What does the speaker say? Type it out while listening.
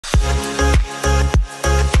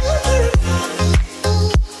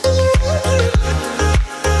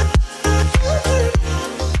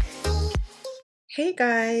Hey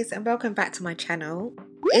guys, and welcome back to my channel.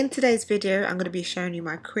 In today's video I'm going to be showing you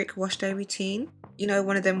my quick wash day routine. You know,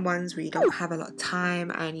 one of them ones where you don't have a lot of time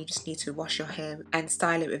and you just need to wash your hair and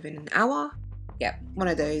style it within an hour. Yep, one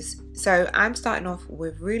of those. So I'm starting off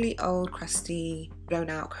with really old crusty blown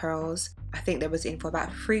out curls. I think they was in for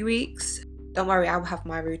about 3 weeks. Don't worry, I will have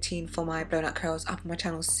my routine for my blown out curls up on my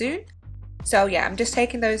channel soon. So yeah, I'm just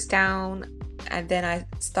taking those down and then I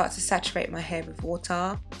start to saturate my hair with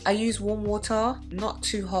water. I use warm water, not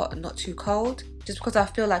too hot and not too cold, just because I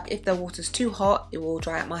feel like if the water's too hot it will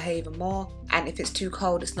dry out my hair even more, and if it's too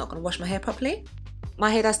cold it's not going to wash my hair properly.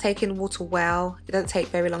 My hair does take in water well, it doesn't take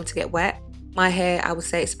very long to get wet. My hair, I would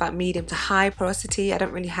say it's about medium to high porosity. I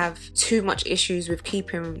don't really have too much issues with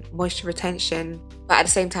keeping moisture retention, but at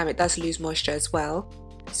the same time it does lose moisture as well.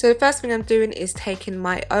 So the first thing I'm doing is taking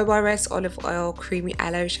my ORS olive oil creamy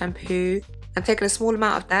aloe shampoo. I'm taking a small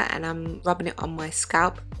amount of that and I'm rubbing it on my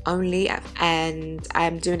scalp only, and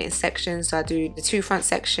I'm doing it in sections. So I do the 2 front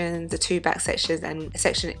sections, the 2 back sections, and a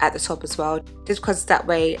section at the top as well, just because that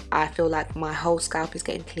way I feel like my whole scalp is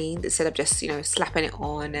getting cleaned instead of just, you know, slapping it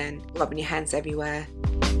on and rubbing your hands everywhere.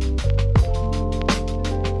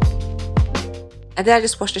 And then I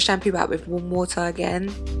just wash the shampoo out with warm water again.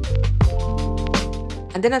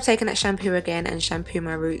 And then I've taken that shampoo again and shampoo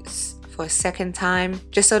my roots for a second time,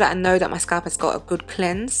 just so that I know that my scalp has got a good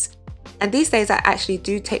cleanse. And these days I actually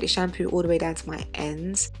do take the shampoo all the way down to my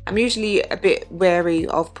ends. I'm usually a bit wary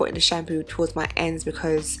of putting the shampoo towards my ends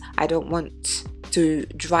because I don't want to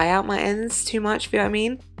dry out my ends too much, if you know what I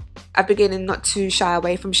mean. I'm beginning not to shy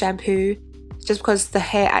away from shampoo, just because the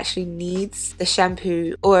hair actually needs the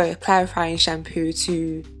shampoo or a clarifying shampoo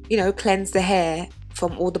to, you know, cleanse the hair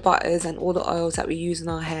from all the butters and all the oils that we use in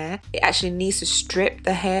our hair. It actually needs to strip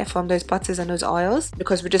the hair from those butters and those oils,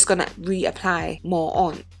 because we're just gonna reapply more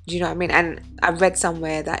on. Do you know what I mean? And I read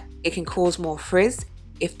somewhere that it can cause more frizz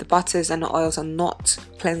if the butters and the oils are not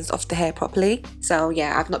cleansed off the hair properly. So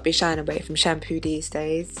yeah, I've not been shying away from shampoo these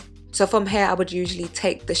days. So from here I would usually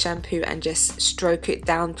take the shampoo and just stroke it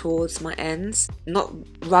down towards my ends, not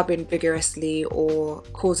rubbing vigorously or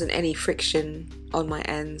causing any friction on my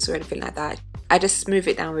ends or anything like that. I just smooth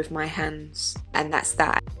it down with my hands, and that's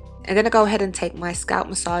that. And then I go ahead and take my scalp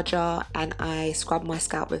massager and I scrub my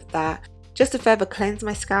scalp with that, just to further cleanse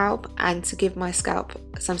my scalp and to give my scalp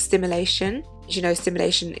some stimulation. As you know,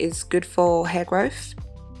 stimulation is good for hair growth.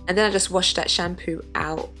 And then I just wash that shampoo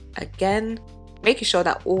out again, making sure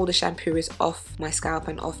that all the shampoo is off my scalp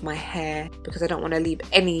and off my hair, because I don't want to leave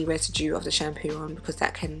any residue of the shampoo on, because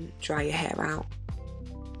that can dry your hair out.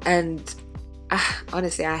 And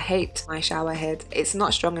honestly, I hate my shower head. It's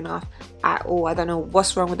not strong enough at all. I don't know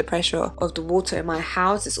what's wrong with the pressure of the water in my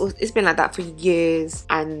house. It's been like that for years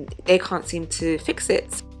and they can't seem to fix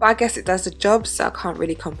it. But I guess it does the job, so I can't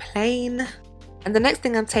really complain. And the next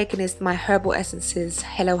thing I'm taking is my Herbal Essences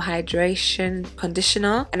Hello Hydration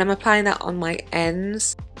Conditioner, and I'm applying that on my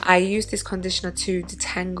ends. I use this conditioner to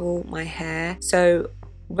detangle my hair. So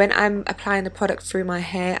when I'm applying the product through my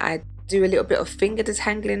hair, I do a little bit of finger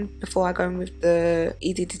detangling before I go in with the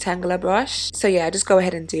easy detangler brush. So yeah, I just go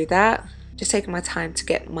ahead and do that, just taking my time to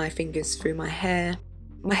get my fingers through my hair.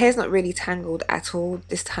 My hair's not really tangled at all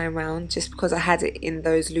this time round, just because I had it in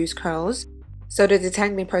those loose curls, so the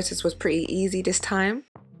detangling process was pretty easy this time.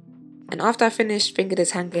 And after I finish finger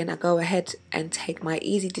detangling, I go ahead and take my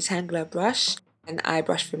easy detangler brush and I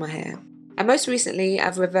brush through my hair. And most recently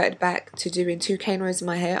I've reverted back to doing 2 cane rows in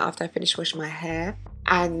my hair after I finish washing my hair,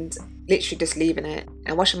 and literally just leaving it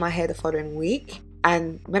and washing my hair the following week.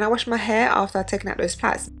 And when I wash my hair after I've taken out those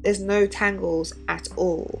plaits, there's no tangles at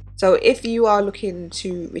all. So if you are looking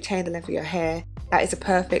to retain the length of your hair, that is a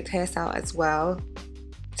perfect hairstyle as well.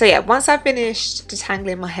 So yeah, once I've finished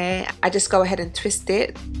detangling my hair, I just go ahead and twist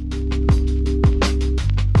it.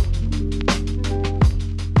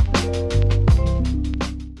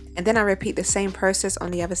 And then I repeat the same process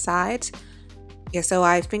on the other side. Yeah, so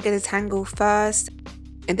I finger detangle first,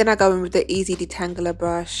 and then I go in with the easy detangler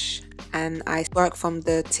brush and I work from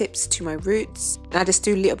the tips to my roots. And I just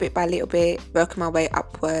do little bit by little bit, working my way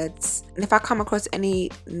upwards. And if I come across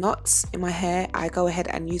any knots in my hair, I go ahead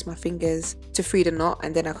and use my fingers to free the knot,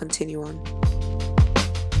 and then I continue on.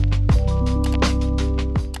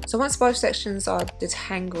 So once both sections are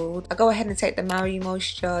detangled, I go ahead and take the Maui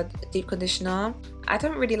Moisture Deep Conditioner. I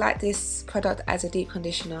don't really like this product as a deep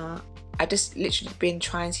conditioner. I just literally been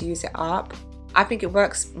trying to use it up. I think it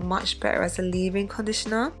works much better as a leave-in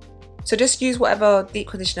conditioner. So just use whatever deep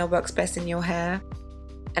conditioner works best in your hair.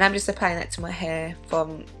 And I'm just applying that to my hair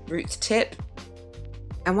from root to tip.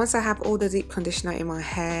 And once I have all the deep conditioner in my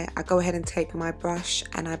hair, I go ahead and take my brush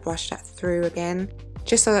and I brush that through again.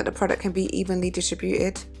 just so that the product can be evenly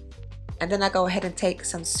distributed. And then I go ahead and take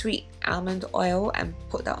some sweet almond oil and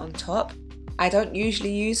put that on top. I don't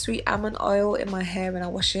usually use sweet almond oil in my hair when I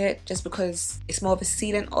wash it, just because it's more of a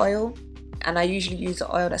sealant oil, and I usually use an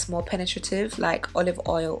oil that's more penetrative, like olive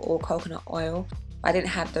oil or coconut oil. I didn't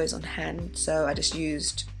have those on hand, so I just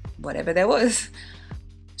used whatever there was.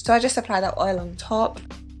 So I just apply that oil on top.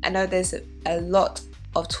 I know there's a lot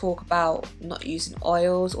of talk about not using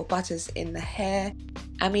oils or butters in the hair.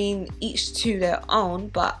 I mean, each to their own,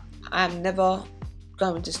 but I'm never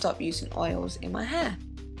going to stop using oils in my hair.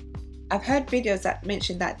 I've heard videos that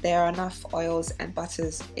mention that there are enough oils and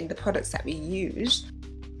butters in the products that we use,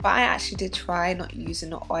 but I actually did try not using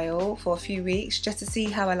the oil for a few weeks just to see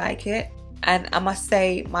how I like it, and I must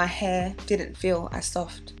say my hair didn't feel as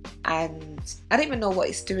soft, and I don't even know what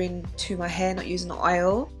it's doing to my hair not using the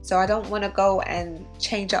oil. So I don't want to go and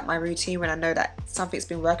change up my routine when I know that something's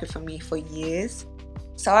been working for me for years.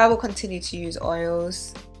 So I will continue to use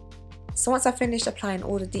oils. So once I finished applying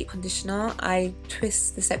all the deep conditioner, I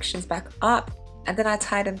twist the sections back up, and then I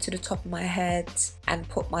tie them to the top of my head and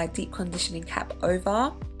put my deep conditioning cap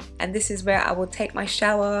over. And this is where I will take my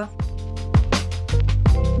shower.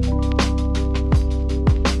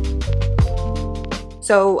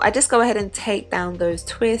 So I just go ahead and take down those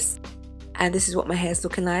twists, and this is what my hair is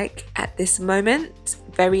looking like at this moment.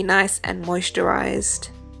 Very nice and moisturized.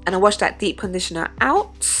 And I wash that deep conditioner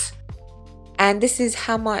out. And this is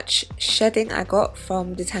how much shedding I got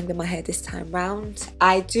from detangling my hair this time round.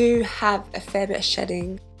 I do have a fair bit of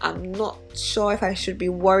shedding. I'm not sure if I should be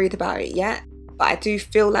worried about it yet, but I do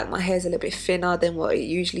feel like my hair is a little bit thinner than what it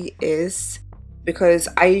usually is, because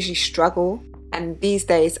I usually struggle, and these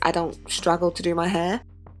days I don't struggle to do my hair.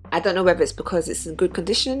 I don't know whether it's because it's in good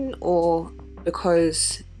condition or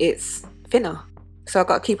because it's thinner. So I've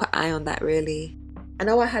got to keep an eye on that really. I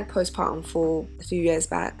know I had postpartum for a few years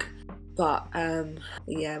back, but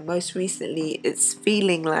yeah, most recently it's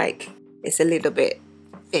feeling like it's a little bit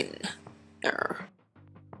thin.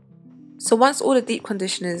 So once all the deep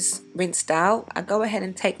conditioners rinsed out, I go ahead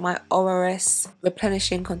and take my ORS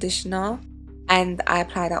replenishing conditioner and I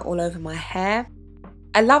apply that all over my hair.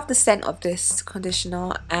 I love the scent of this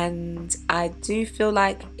conditioner, and I do feel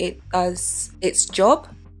like it does its job,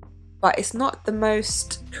 but it's not the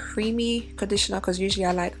most creamy conditioner, because usually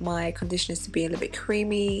I like my conditioners to be a little bit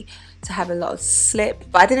creamy, to have a lot of slip.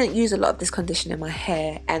 But I didn't use a lot of this conditioner in my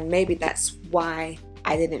hair, and maybe that's why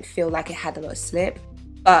I didn't feel like it had a lot of slip.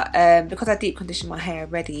 But because I deep conditioned my hair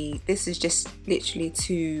already, this is just literally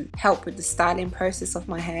to help with the styling process of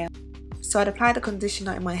my hair. So I'd apply the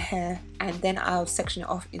conditioner in my hair, and then I'll section it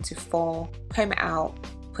off into 4, comb it out,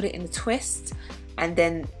 put it in a twist, and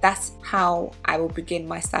then that's how I will begin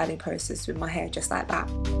my styling process with my hair, just like that.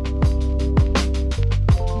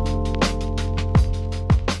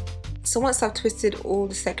 So once I've twisted all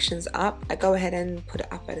the sections up, I go ahead and put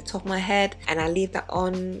it up at the top of my head, and I leave that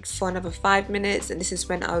on for another 5 minutes, and this is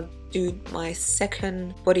when I'll do my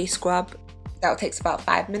second body scrub. That takes about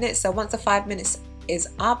 5 minutes. So once the 5 minutes is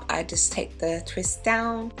up, I just take the twist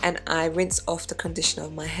down and I rinse off the conditioner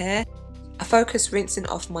of my hair. I focus rinsing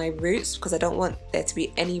off my roots because I don't want there to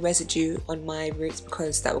be any residue on my roots,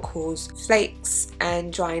 because that will cause flakes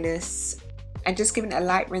and dryness, and just giving a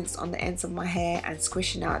light rinse on the ends of my hair and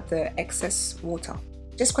squishing out the excess water,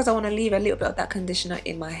 just because I want to leave a little bit of that conditioner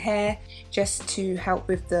in my hair just to help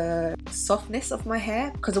with the softness of my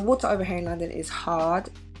hair, because the water over here in London is hard.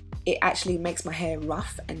 It actually makes my hair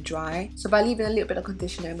rough and dry. So by leaving a little bit of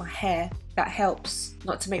conditioner in my hair, that helps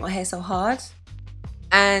not to make my hair so hard.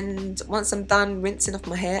 And once I'm done rinsing off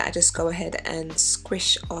my hair, I just go ahead and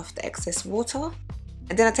squish off the excess water.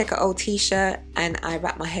 And then I take an old t-shirt and I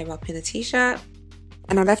wrap my hair up in a t-shirt.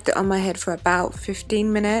 And I left it on my head for about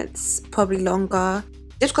 15 minutes, probably longer,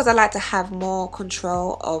 just because I like to have more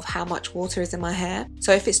control of how much water is in my hair.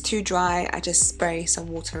 So if it's too dry, I just spray some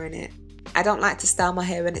water in it. I don't like to style my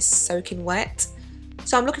hair when it's soaking wet.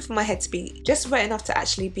 So I'm looking for my hair to be just wet enough to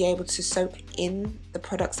actually be able to soak in the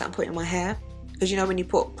products that I'm putting in my hair. Because you know, when you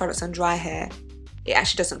put products on dry hair, it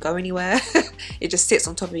actually doesn't go anywhere. It just sits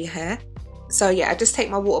on top of your hair. So yeah, I just take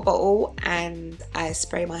my water bottle and I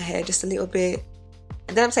spray my hair just a little bit.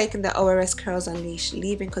 And then I'm taking the ORS Curls Unleashed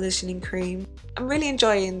leave-in conditioning cream. I'm really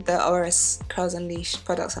enjoying the ORS Curls Unleashed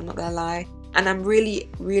products, I'm not gonna lie. And I'm really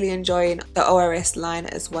enjoying the ORS line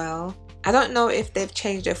as well. I don't know if they've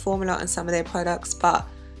changed their formula on some of their products, but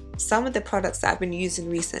some of the products that I've been using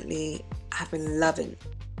recently I've been loving.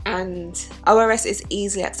 And ORS is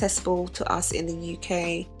easily accessible to us in the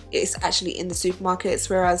UK. It's actually in the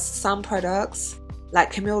supermarkets, whereas some products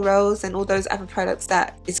like Camille Rose and all those other products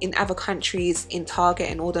that is in other countries, in Target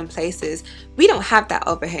and all them places. We don't have that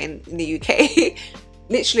over here in the UK.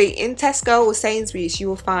 Literally in Tesco or Sainsbury's you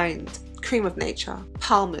will find Cream of Nature,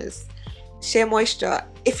 Palmer's, Sheer Moisture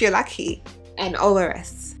if you're lucky, and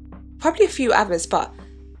ORS. Probably a few others, but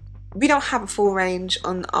we don't have a full range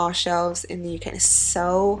on our shelves in the UK. It's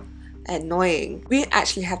so annoying. We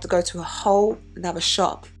actually have to go to a whole another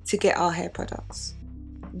shop to get our hair products.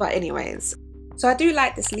 But anyways, so I do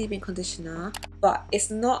like this leave-in conditioner, but it's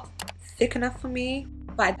not thick enough for me.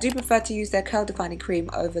 But I do prefer to use their curl defining cream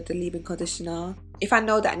over the leave-in conditioner. If I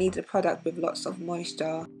know that I need a product with lots of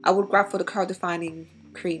moisture, I would grab for the curl defining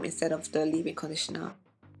cream instead of the leave-in conditioner.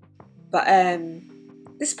 But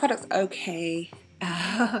this product's okay.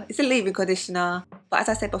 It's a leave-in conditioner, but as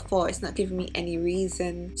I said before, it's not giving me any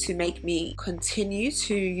reason to make me continue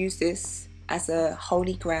to use this as a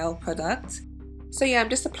holy grail product. So yeah, I'm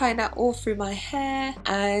just applying that all through my hair,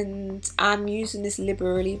 and I'm using this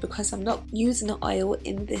liberally because I'm not using the oil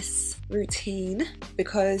in this routine,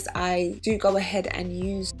 because I do go ahead and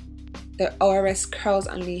use the ORS Curls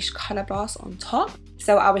Unleashed Color Blast on top.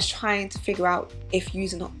 So I was trying to figure out if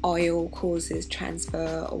using the oil causes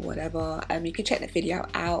transfer or whatever. You can check that video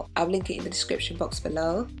out. I'll link it in the description box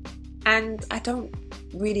below. And I don't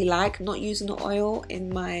really like not using the oil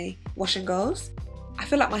in my wash and goes. I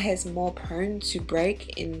feel like my hair is more prone to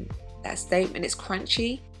break in that state when it's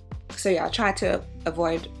crunchy. So yeah, I try to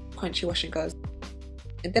avoid crunchy wash and goes.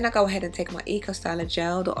 And then I go ahead and take my Eco Styler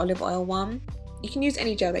gel, the olive oil one. You can use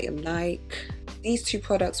any gel that you like. These two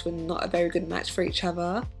products were not a very good match for each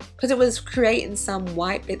other because it was creating some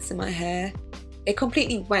white bits in my hair. It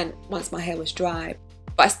completely went once my hair was dry,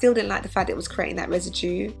 but I still didn't like the fact it was creating that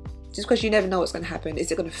residue, just because you never know what's going to happen.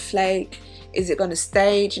 Is it going to flake? Is it going to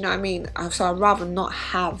stay? Do you know what I mean? So I'd rather not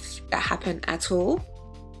have that happen at all.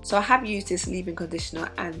 So I have used this leave-in conditioner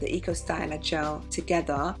and the Eco Styler gel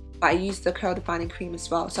together, but I used the curl defining cream as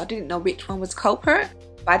well, so I didn't know which one was culprit.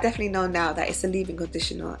 But I definitely know now that it's the leave-in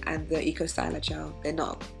conditioner and the Eco Styler gel. They're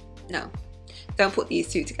not, no, don't put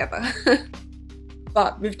these two together.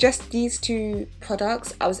 But with just these two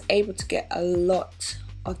products, I was able to get a lot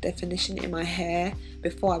of definition in my hair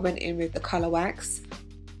before I went in with the color wax.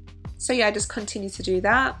 So yeah, I just continue to do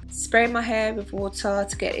that. Spray my hair with water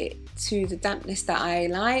to get it to the dampness that I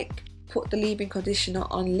like. Put the leave-in conditioner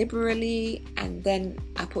on liberally, and then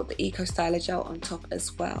I put the Eco Styler gel on top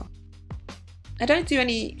as well. I don't do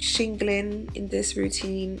any shingling in this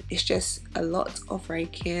routine. It's just a lot of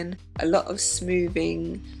raking, a lot of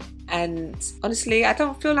smoothing, and honestly I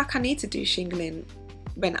don't feel like I need to do shingling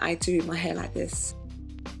when I do my hair like this.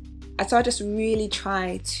 So I just really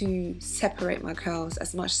try to separate my curls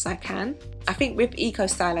as much as I can. I think with Eco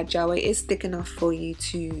Styler gel, it is thick enough for you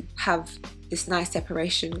to have this nice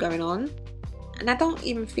separation going on. And I don't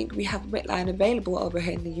even think we have wet line available over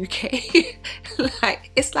here in the UK. Like,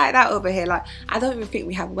 it's like that over here. Like, I don't even think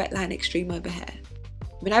we have wet line extreme over here.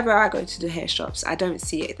 Whenever I go to the hair shops, I don't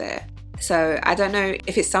see it there. So I don't know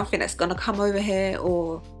if it's something that's gonna come over here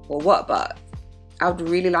or what, but I would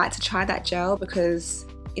really like to try that gel because,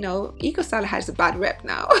 you know, Eco Styler has a bad rep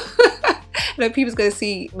now. You know, people's gonna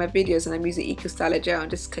see my videos and I'm using Eco Styler gel and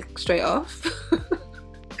just click straight off.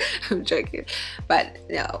 I'm joking, but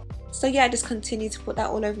no. So yeah, I just continue to put that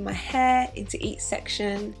all over my hair into each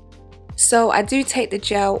section. So I do take the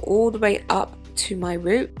gel all the way up to my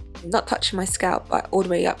root, not touching my scalp, but all the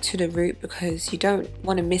way up to the root, because you don't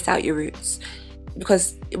want to miss out your roots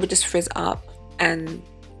because it would just frizz up and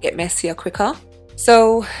get messier quicker.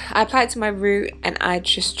 So I apply it to my root and I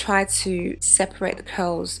just try to separate the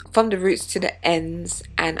curls from the roots to the ends,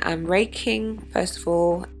 and I'm raking first of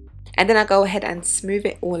all, and then I go ahead and smooth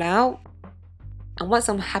it all out. And once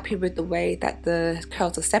I'm happy with the way that the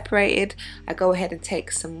curls are separated, I go ahead and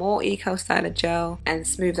take some more Eco Styler gel and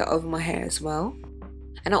smooth that over my hair as well.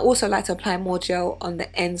 And I also like to apply more gel on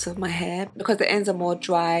the ends of my hair because the ends are more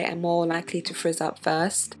dry and more likely to frizz up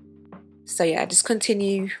first. So yeah, I just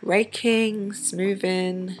continue raking,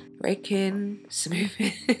 smoothing, raking,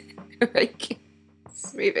 smoothing, raking,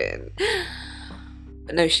 smoothing.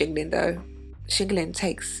 But no shingling though. Shingling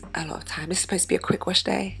takes a lot of time. It's supposed to be a quick wash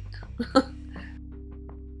day.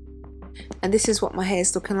 And this is what my hair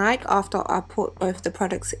is looking like after I put both the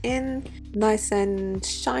products in. Nice and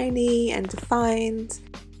shiny and defined.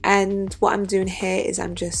 And what I'm doing here is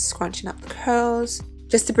I'm just scrunching up the curls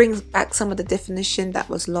just to bring back some of the definition that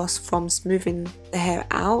was lost from smoothing the hair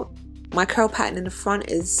out. My curl pattern in the front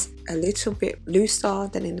is a little bit looser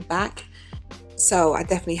than in the back, so I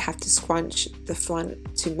definitely have to scrunch the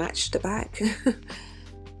front to match the back.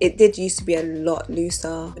 It did used to be a lot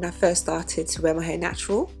looser when I first started to wear my hair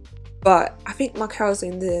natural. but I think my curls are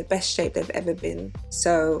in the best shape they've ever been.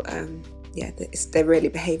 So yeah, they're really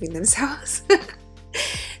behaving themselves.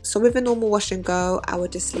 So with a normal wash and go, I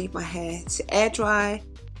would just leave my hair to air dry.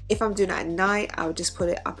 If I'm doing it at night, I would just put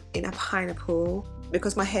it up in a pineapple.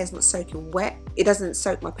 Because my hair is not soaking wet, it doesn't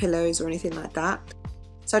soak my pillows or anything like that.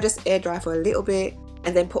 So I just air dry for a little bit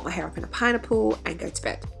and then put my hair up in a pineapple and go to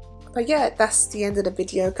bed. But yeah, that's the end of the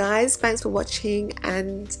video, guys. Thanks for watching,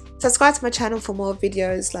 and subscribe to my channel for more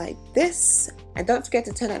videos like this. And don't forget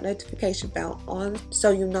to turn that notification bell on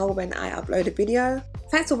so you know when I upload a video.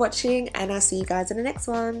 Thanks for watching, and I'll see you guys in the next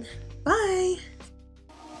one. Bye!